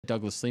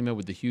Douglas Lima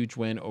with the huge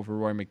win over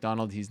Rory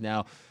MacDonald. He's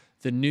now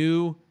the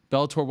new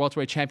Bellator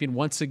welterweight champion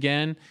once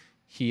again.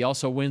 He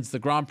also wins the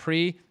Grand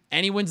Prix,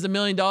 and he wins the $1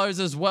 million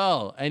as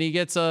well. And he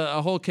gets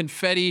a whole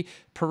confetti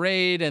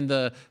parade and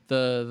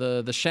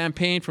the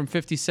champagne from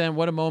 50 Cent.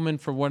 What a moment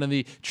for one of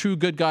the true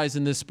good guys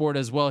in this sport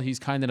as well. He's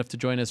kind enough to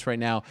join us right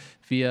now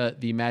via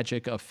the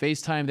magic of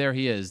FaceTime. There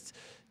he is,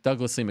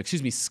 Douglas Lima.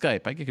 Excuse me,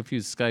 Skype. I get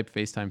confused. Skype,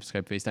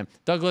 FaceTime.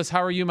 Douglas,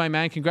 how are you, my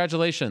man?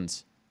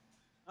 Congratulations.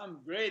 I'm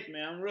great,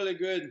 man. I'm really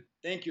good.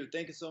 Thank you.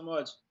 Thank you so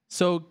much.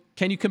 So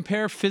can you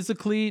compare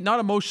physically, not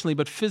emotionally,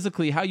 but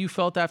physically, how you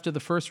felt after the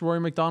first Rory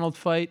MacDonald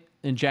fight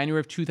in January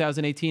of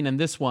 2018 and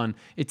this one?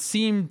 It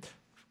seemed,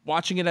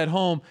 watching it at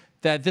home,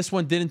 that this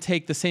one didn't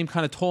take the same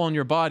kind of toll on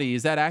your body.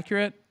 Is that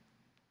accurate?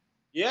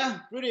 Yeah,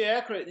 pretty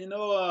accurate.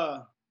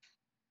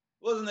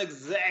 Wasn't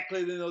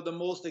exactly, the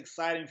most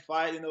exciting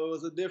fight. It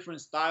was a different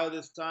style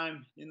this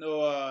time.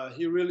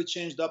 He really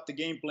changed up the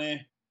game plan.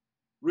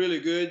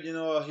 Really good. He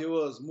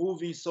was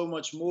moving so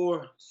much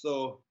more.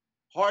 So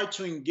hard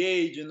to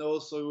engage,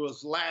 so it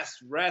was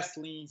less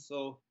wrestling.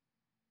 So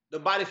the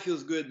body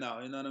feels good now.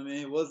 You know what I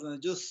mean? It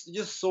wasn't just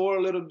sore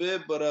a little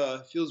bit,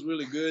 but feels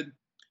really good.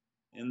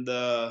 And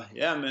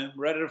yeah, man,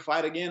 ready to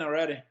fight again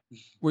already.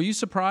 Were you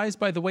surprised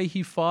by the way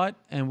he fought?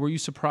 And were you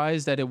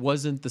surprised that it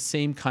wasn't the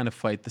same kind of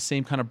fight, the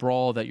same kind of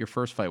brawl that your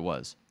first fight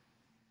was?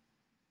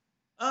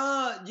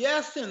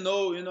 Yes and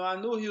no. I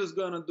knew he was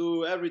gonna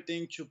do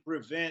everything to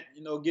prevent,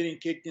 getting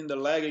kicked in the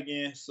leg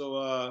again.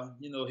 So,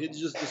 he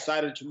just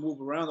decided to move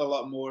around a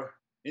lot more,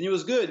 and it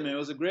was good, man. It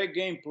was a great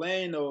game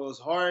plan. It was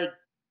hard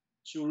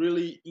to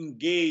really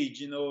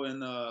engage,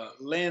 and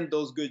land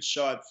those good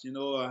shots.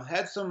 I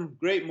had some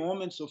great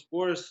moments, of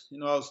course. I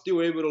was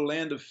still able to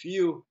land a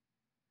few,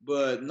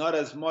 but not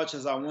as much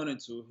as I wanted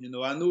to.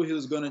 I knew he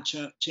was gonna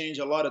change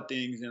a lot of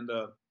things, and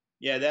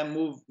yeah, that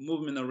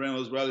movement around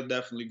was really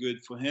definitely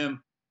good for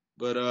him.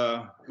 But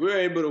we were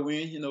able to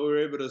win. We were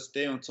able to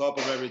stay on top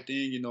of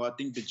everything. I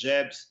think the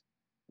jabs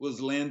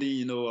was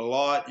landing, a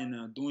lot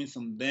and doing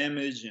some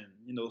damage,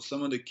 and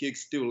some of the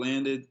kicks still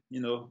landed.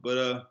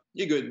 But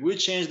you're good. We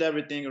changed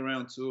everything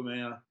around too,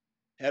 man.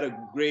 I had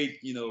a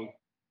great,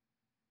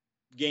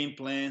 game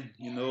plan.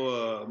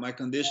 My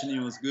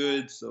conditioning was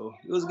good, so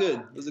it was good.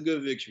 It was a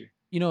good victory.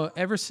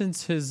 Ever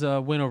since his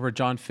win over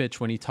John Fitch,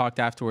 when he talked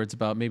afterwards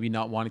about maybe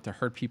not wanting to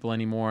hurt people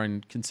anymore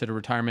and consider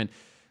retirement,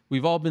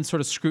 we've all been sort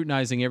of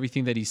scrutinizing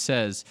everything that he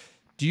says.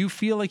 Do you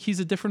feel like he's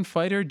a different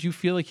fighter? Do you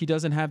feel like he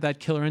doesn't have that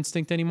killer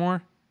instinct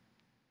anymore?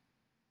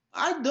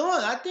 I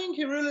don't. I think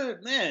he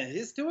really, man,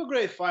 he's still a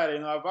great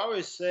fighter. I've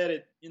always said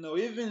it,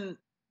 even,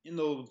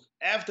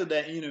 after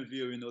that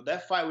interview,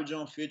 that fight with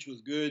John Fitch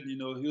was good. He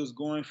was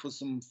going for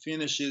some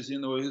finishes, he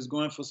was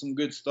going for some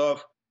good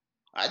stuff.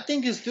 I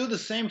think he's still the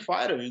same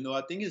fighter.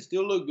 I think he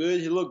still looked good.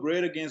 He looked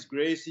great against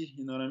Gracie.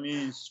 You know what I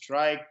mean?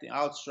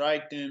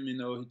 Outstriked him.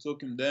 He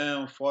took him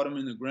down, fought him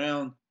in the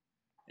ground.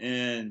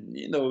 And,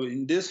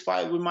 in this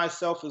fight with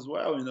myself as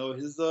well,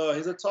 he's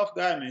a tough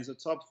guy, man. He's a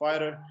tough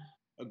fighter,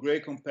 a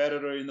great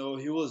competitor.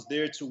 He was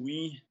there to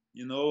win,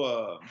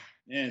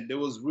 and there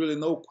was really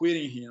no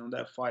quitting him on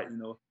that fight.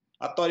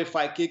 I thought if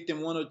I kicked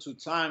him one or two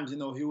times,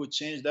 he would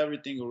change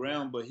everything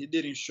around, but he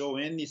didn't show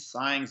any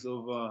signs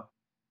of,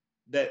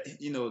 that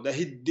that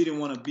he didn't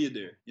want to be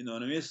there. You know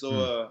what I mean?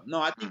 So no,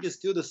 I think he's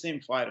still the same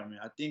fighter, man.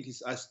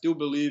 I still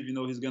believe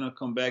he's gonna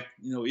come back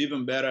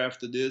even better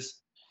after this.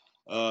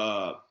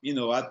 I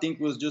think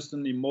it was just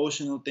an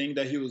emotional thing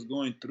that he was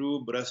going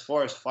through. But as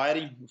far as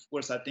fighting, of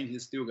course, I think he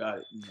still got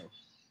it.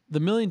 The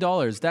 $1 million,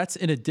 that's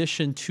in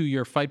addition to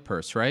your fight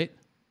purse, right?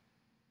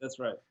 That's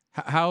right.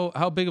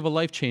 How big of a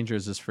life changer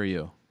is this for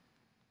you?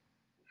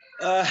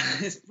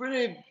 It's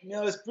pretty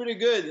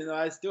good.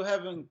 I still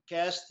haven't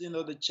cashed,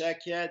 the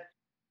check yet.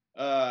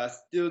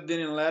 Still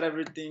didn't let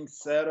everything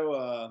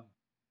settle.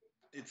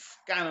 It's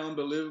kind of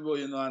unbelievable.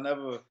 I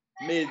never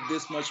made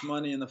this much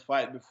money in a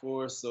fight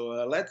before. So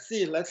let's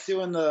see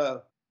when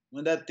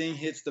that thing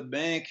hits the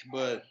bank.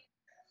 But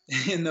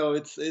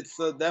it's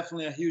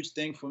definitely a huge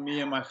thing for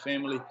me and my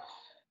family.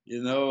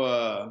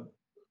 Yeah,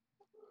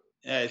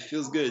 it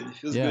feels good. It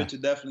feels good to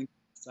definitely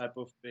get this type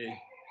of pay.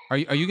 Are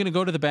you going to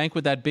go to the bank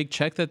with that big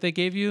check that they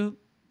gave you?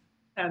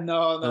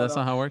 No, That's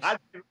not how it works.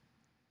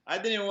 I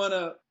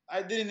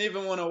didn't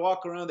even want to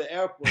walk around the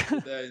airport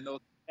with that.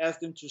 Ask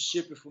them to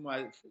ship it for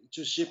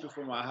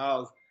my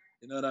house.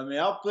 You know what I mean?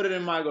 I'll put it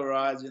in my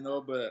garage.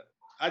 But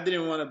I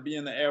didn't want to be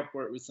in the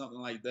airport with something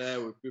like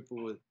that where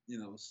people would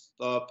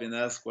stop and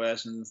ask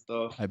questions and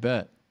stuff. I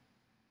bet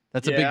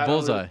that's a big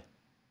bullseye.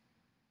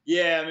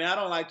 Yeah, I mean, I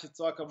don't like to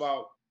talk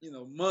about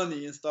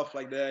money and stuff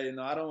like that.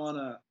 I don't want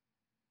to.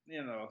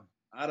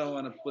 I don't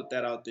want to put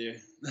that out there.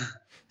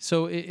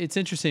 So it's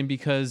interesting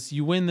because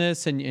you win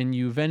this and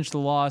you avenge the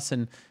loss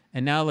and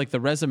now like the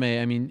resume,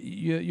 I mean,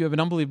 you have an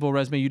unbelievable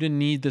resume. You didn't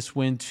need this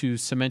win to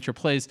cement your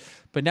place,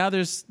 but now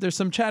there's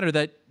some chatter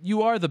that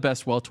you are the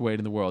best welterweight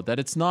in the world, that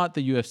it's not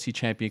the UFC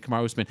champion,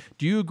 Kamaru Usman.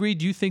 Do you agree?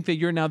 Do you think that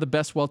you're now the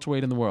best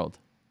welterweight in the world?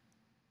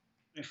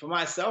 And for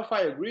myself,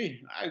 I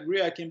agree.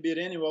 I can beat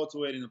any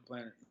welterweight in the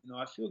planet.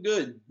 I feel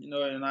good,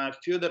 and I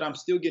feel that I'm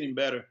still getting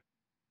better.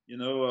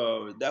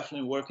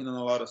 Definitely working on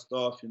a lot of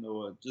stuff.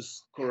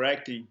 Just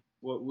correcting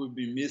what we've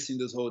been missing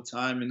this whole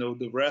time.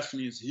 The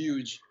wrestling is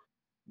huge.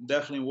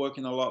 Definitely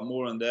working a lot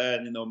more on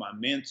that. My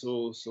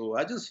mental. So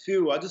I just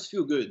feel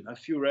good. I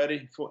feel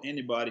ready for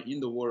anybody in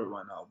the world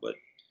right now. But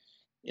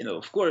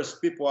of course,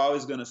 people are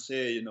always gonna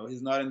say,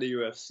 he's not in the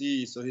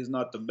UFC, so he's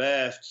not the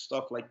best,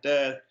 stuff like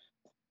that.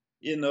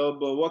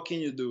 But what can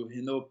you do?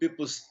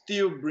 People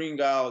still bring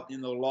out,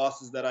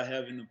 losses that I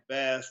have in the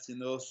past,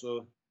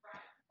 so,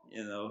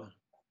 you know,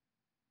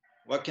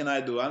 what can I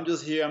do? I'm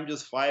just here, I'm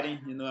just fighting,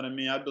 you know what I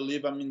mean? I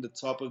believe I'm in the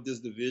top of this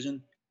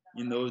division.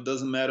 It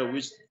doesn't matter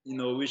which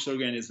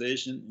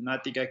organization, and I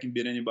think I can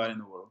beat anybody in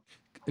the world.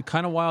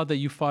 Kind of wild that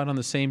you fought on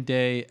the same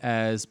day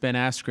as Ben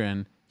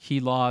Askren. He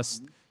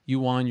lost, you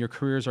won. Your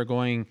careers are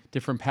going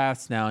different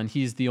paths now, and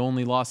he's the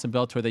only loss in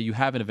Bellator that you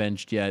haven't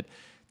avenged yet.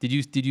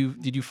 Did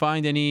you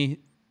find any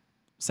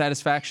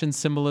satisfaction,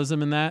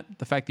 symbolism in that?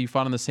 The fact that you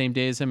fought on the same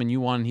day as him and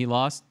you won and he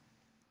lost?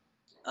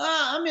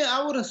 I mean,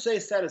 I wouldn't say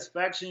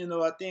satisfaction.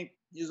 I think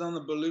he's an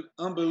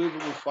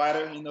unbelievable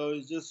fighter.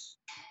 He's just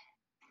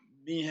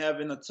been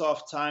having a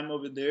tough time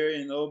over there.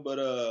 But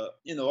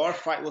our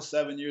fight was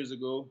 7 years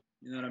ago.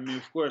 You know what I mean?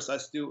 Of course, I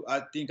think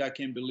I think I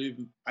can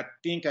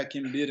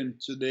beat him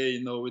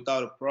today.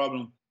 Without a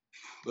problem.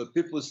 But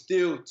people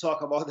still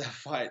talk about that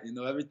fight.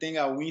 Every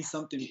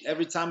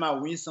time I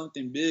win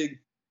something big,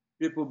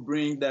 people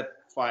bring that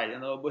fight.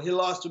 But he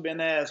lost to Ben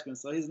Askren,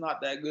 so he's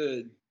not that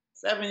good.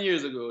 7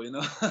 years ago.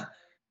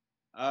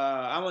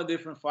 I'm a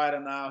different fighter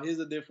now. He's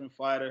a different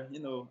fighter.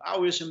 I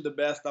wish him the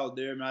best out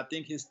there, man. I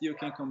think he still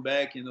can come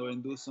back,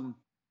 and do some,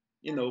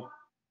 you know,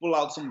 pull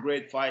out some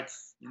great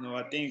fights.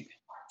 I think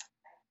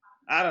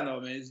I don't know,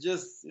 man. It's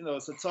just,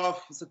 it's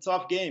a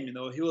tough game.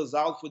 He was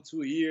out for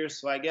 2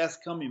 years, so I guess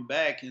coming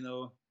back,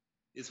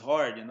 it's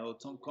hard.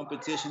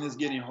 Competition is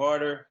getting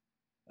harder.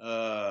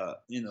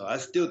 I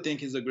still think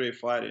he's a great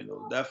fighter.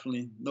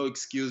 Definitely no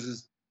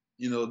excuses.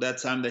 That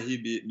time that he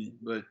beat me,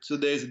 but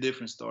today's a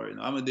different story.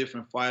 I'm a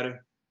different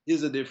fighter.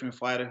 He's a different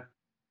fighter.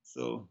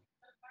 So,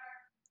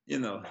 you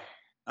know,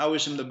 I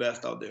wish him the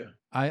best out there.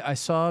 I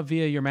saw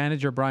via your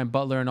manager, Brian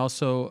Butler, and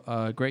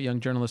also great young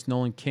journalist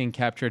Nolan King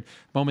captured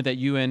a moment that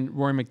you and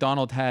Rory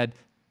MacDonald had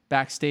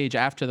backstage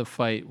after the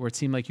fight where it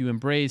seemed like you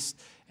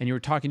embraced and you were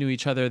talking to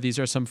each other. These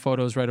are some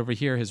photos right over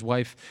here, his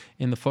wife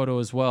in the photo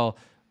as well.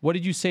 What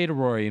did you say to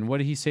Rory and what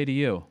did he say to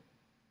you?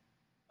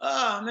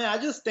 Man, I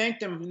just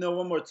thanked him,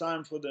 one more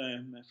time for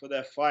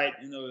that fight.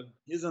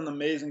 He's an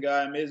amazing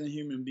guy, amazing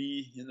human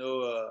being.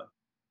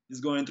 He's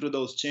going through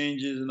those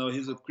changes.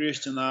 He's a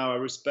Christian now. I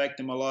respect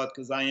him a lot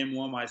because I am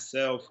one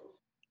myself,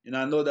 and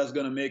I know that's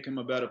gonna make him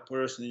a better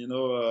person.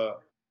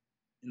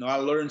 I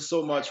learned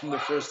so much from the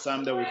first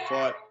time that we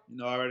fought.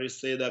 I already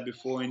said that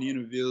before in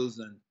interviews,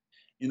 and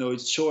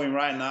it's showing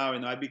right now.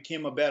 I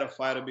became a better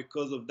fighter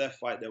because of that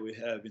fight that we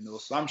have.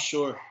 So I'm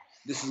sure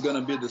this is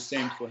gonna be the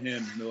same for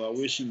him. I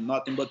wish him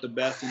nothing but the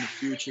best in the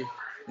future.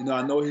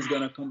 I know he's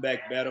gonna come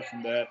back better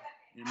from that,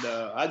 and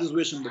I just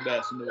wish him the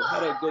best. We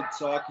had a good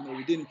talk.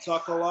 We didn't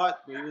talk a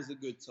lot, but it was a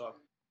good talk.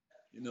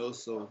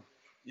 So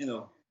you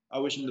know, I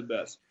wish him the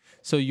best.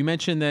 So you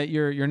mentioned that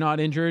you're not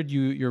injured,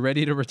 you're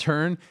ready to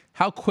return.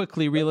 How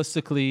quickly,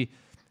 realistically,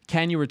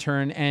 can you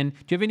return? And do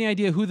you have any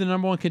idea who the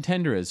number one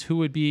contender is? Who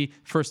would be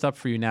first up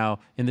for you now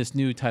in this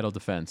new title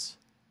defense?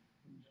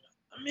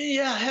 I mean,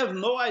 yeah, I have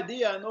no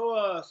idea. I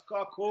know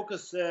Scott Coker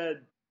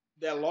said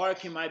that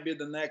Larkin might be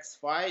the next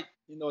fight,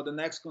 the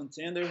next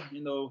contender,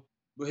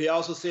 but he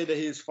also said that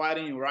he's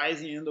fighting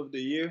Rising end of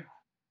the year.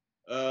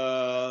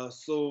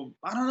 So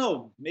I don't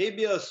know,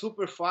 maybe a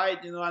super fight.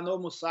 I know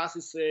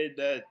Musasi said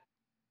that,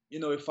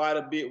 if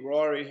I'd beat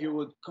Rory, he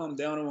would come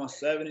down to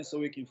 170 so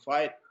we can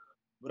fight.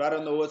 But I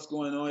don't know what's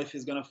going on if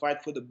he's gonna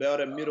fight for the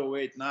belt at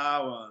middleweight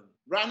now.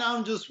 Right now,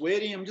 I'm just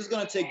waiting. I'm just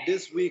gonna take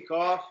this week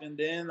off, and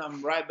then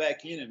I'm right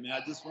back in it, man.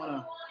 I just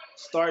wanna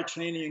start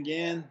training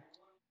again,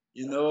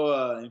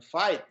 and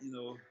fight.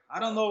 I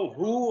don't know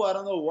who, I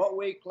don't know what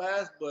weight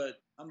class, but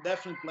I'm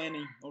definitely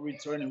planning on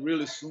returning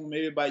really soon,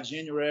 maybe by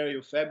January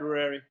or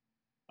February.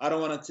 I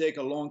don't want to take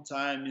a long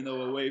time,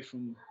 away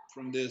from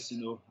this.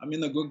 I'm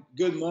in a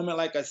good moment,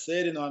 like I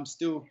said. I'm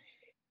still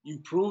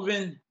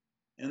improving.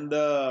 And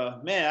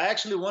man, I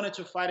actually wanted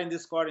to fight in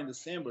this card in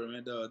December,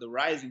 man, the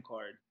Rising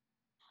card.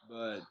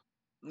 But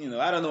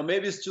I don't know.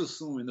 Maybe it's too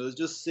soon. It's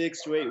just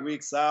 6 to 8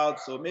 weeks out,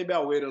 so maybe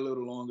I'll wait a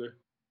little longer.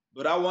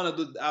 But I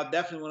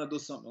definitely want to do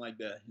something like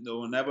that.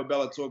 Whenever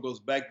Bellator goes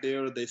back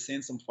there, they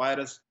send some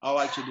fighters. I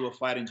like to do a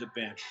fight in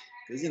Japan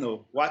because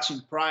watching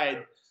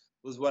Pride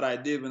was what I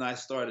did when I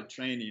started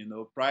training.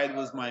 Pride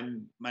was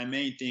my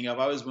main thing. I've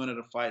always wanted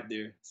to fight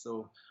there.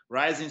 So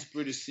Rising's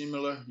pretty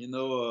similar.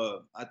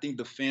 I think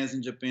the fans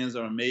in Japan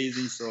are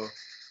amazing. So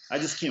I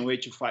just can't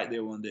wait to fight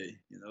there one day.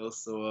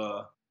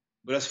 So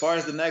but as far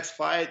as the next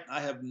fight,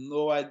 I have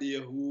no idea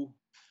who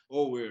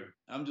or where.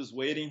 I'm just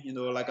waiting.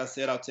 Like I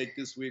said, I'll take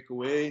this week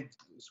away,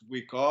 this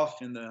week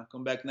off, and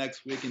come back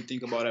next week and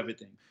think about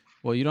everything.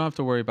 Well, you don't have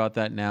to worry about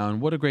that now.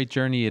 And what a great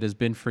journey it has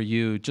been for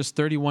you. Just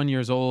 31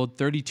 years old,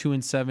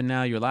 32-7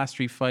 now. Your last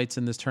 3 fights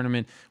in this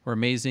tournament were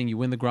amazing. You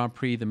win the Grand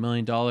Prix, the $1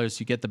 million.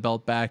 You get the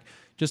belt back.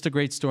 Just a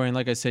great story. And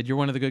like I said, you're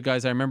one of the good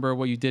guys. I remember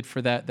what you did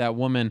for that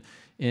woman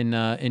in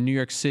New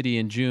York City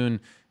in June.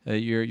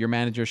 Your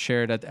manager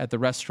shared at the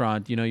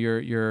restaurant. You know,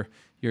 you're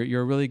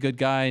a really good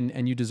guy,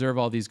 and you deserve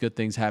all these good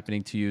things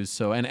happening to you.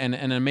 So, and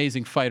an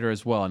amazing fighter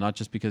as well, not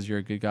just because you're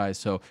a good guy.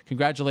 So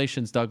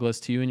congratulations, Douglas,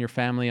 to you and your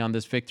family on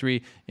this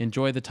victory.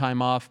 Enjoy the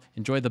time off.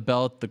 Enjoy the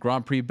belt, the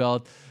Grand Prix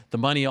belt, the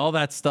money, all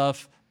that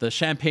stuff, the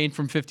champagne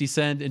from 50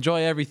 Cent.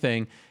 Enjoy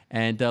everything.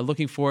 And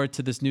looking forward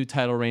to this new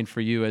title reign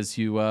for you as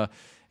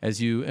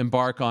you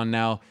embark on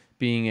now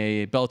being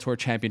a Bellator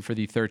champion for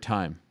the 3rd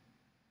time.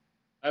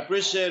 I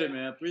appreciate it,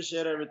 man. I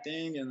appreciate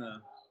everything, and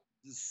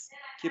just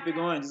keep it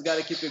going. Just got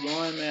to keep it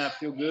going, man. I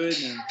feel good,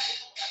 and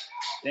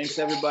thanks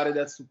everybody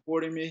that's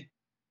supporting me.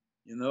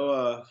 You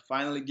know,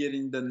 finally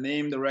getting the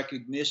name, the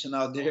recognition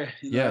out there,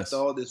 you know, Yes. after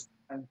all this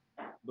time.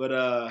 But,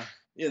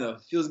 you know,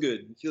 it feels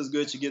good. It feels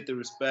good to get the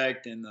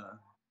respect, and,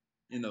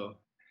 you know,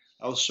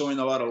 I was showing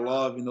a lot of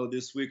love, you know,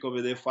 this week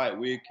over there, fight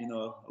week, you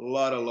know, a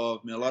lot of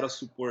love, man, a lot of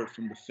support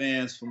from the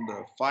fans, from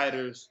the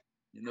fighters,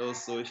 you know,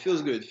 so it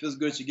feels good. It feels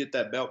good to get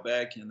that belt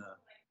back and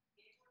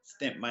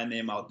stamp my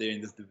name out there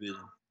in this division.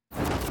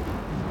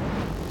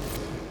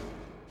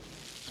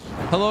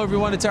 Hello,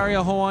 everyone. It's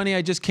Ariel Helwani.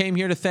 I just came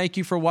here to thank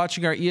you for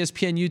watching our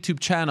ESPN YouTube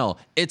channel.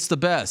 It's the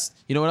best.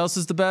 You know what else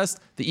is the best?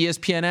 The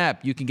ESPN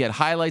app. You can get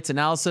highlights,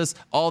 analysis,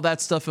 all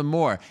that stuff and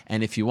more.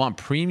 And if you want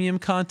premium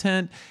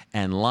content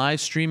and live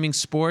streaming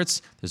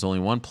sports, there's only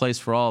one place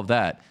for all of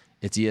that.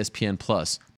 It's ESPN Plus.